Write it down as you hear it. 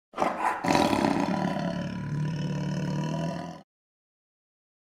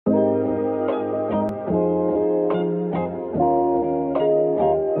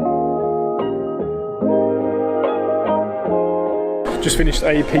Just finished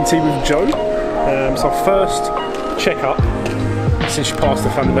a PT with Jo. So first check-up since she passed the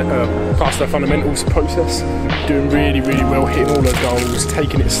fundamentals process. Doing really well, hitting all her goals,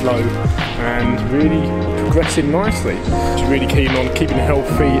 taking it slow and really progressing nicely. She's really keen on keeping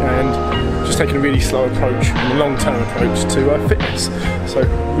healthy and just taking a really slow approach and a long-term approach to fitness. So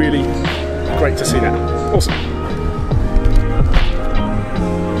really great to see that. Awesome.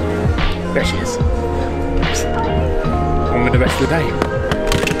 There she is. On with the rest of the day.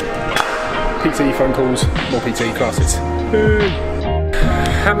 PT phone calls, more PT classes.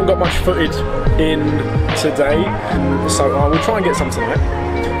 Haven't got much footage in today, so I will try and get some tonight.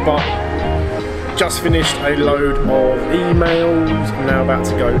 But just finished a load of emails. I'm now about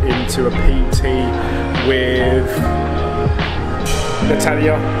to go into a PT with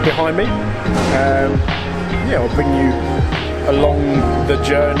Natalia behind me. Yeah, I'll bring you along the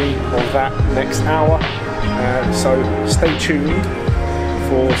journey of that next hour. So stay tuned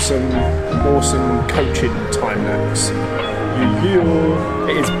for some awesome coaching time lapse.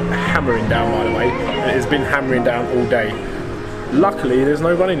 It is hammering down, by the way. It has been hammering down all day. Luckily, there's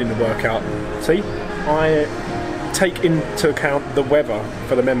no running in the workout. See, I take into account the weather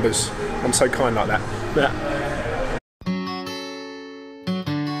for the members. I'm so kind like that.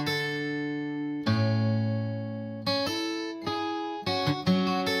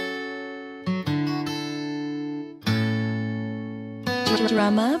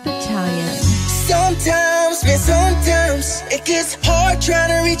 Drama Battalion. Sometimes, man, sometimes it gets hard trying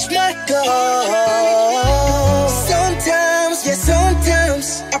to reach my goal. Sometimes, yeah,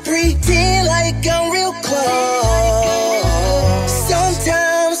 sometimes I pretend like I'm real close.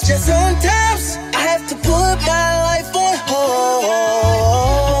 Sometimes, just sometimes I have to put my life on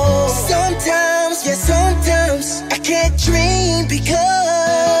hold. Sometimes, yeah, sometimes I can't dream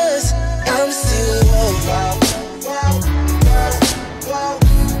because I'm still alive.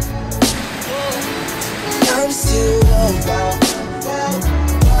 I'm still alive.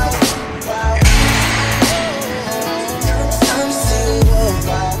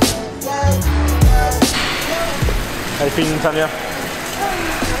 How you feeling, Tanya?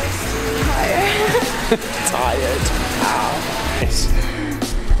 Tired. Ow. Yes.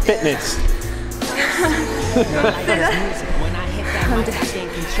 Fitness.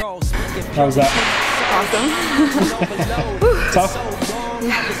 How was that? Awesome. Tough?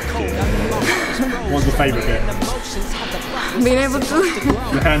 What's your favourite bit? Being able to.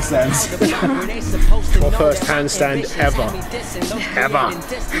 The handstands. My first handstand ever.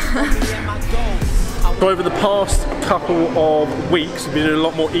 So over the past couple of weeks, we've been doing a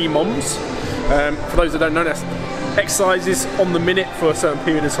lot more Emoms. For those that don't know, that's exercises on the minute for a certain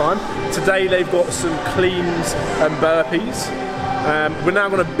period of time. Today they've got some cleans and burpees. We're now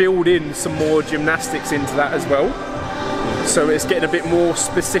going to build in some more gymnastics into that as well. So it's getting a bit more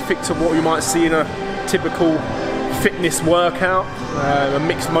specific to what you might see in a typical fitness workout, a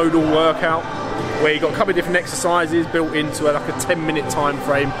mixed modal workout, where you've got a couple of different exercises built into like a 10-minute time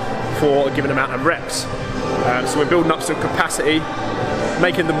frame for a given amount of reps. So we're building up some capacity,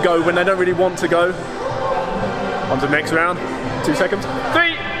 making them go when they don't really want to go. On to the next round. 2 seconds.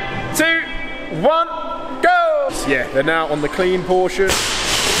 3, 2, 1, go! So yeah, they're now on the clean portion.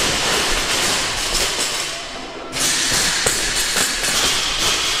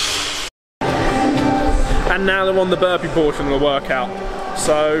 And now they're on the burpee portion of the workout.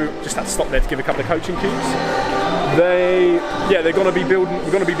 So just had to stop there to give a couple of coaching cues. We're going to be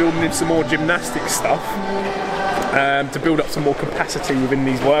building in some more gymnastic stuff to build up some more capacity within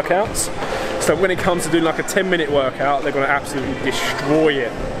these workouts. So when it comes to doing like a 10-minute workout, they're going to absolutely destroy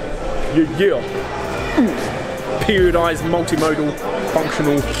it. Periodized, multimodal,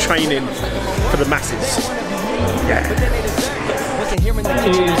 functional training for the masses. Yeah.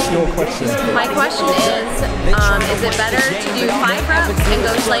 Is your question? My question is it better to do 5 reps and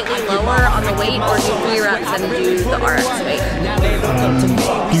go slightly lower on the weight, or do 3 reps and do the RX weight?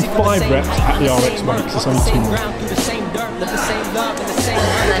 Do 5 reps at the RX weight, because it's only 2 more.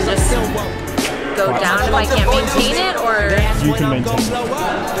 And then just go down if I can't maintain it, or? You can maintain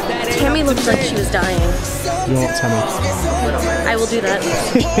it. Tammy looked like she was dying. You're not Tammy. I will do that.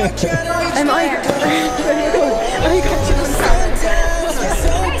 Am I?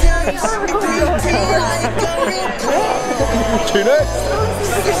 Tune it.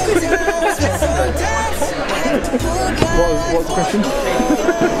 What's the question?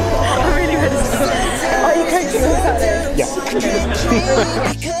 I'm really ready to start. Are you coaching on Saturday? Yeah.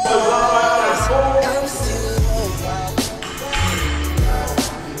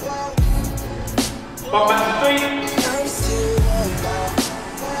 Back to 3.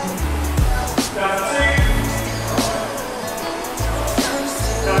 Down 2.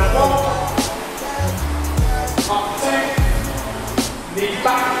 Up 2. Knee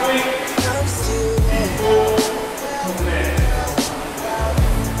back quick. 4. From there.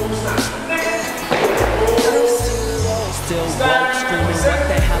 Full snap. Still woke, screaming what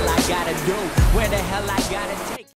the hell I gotta do.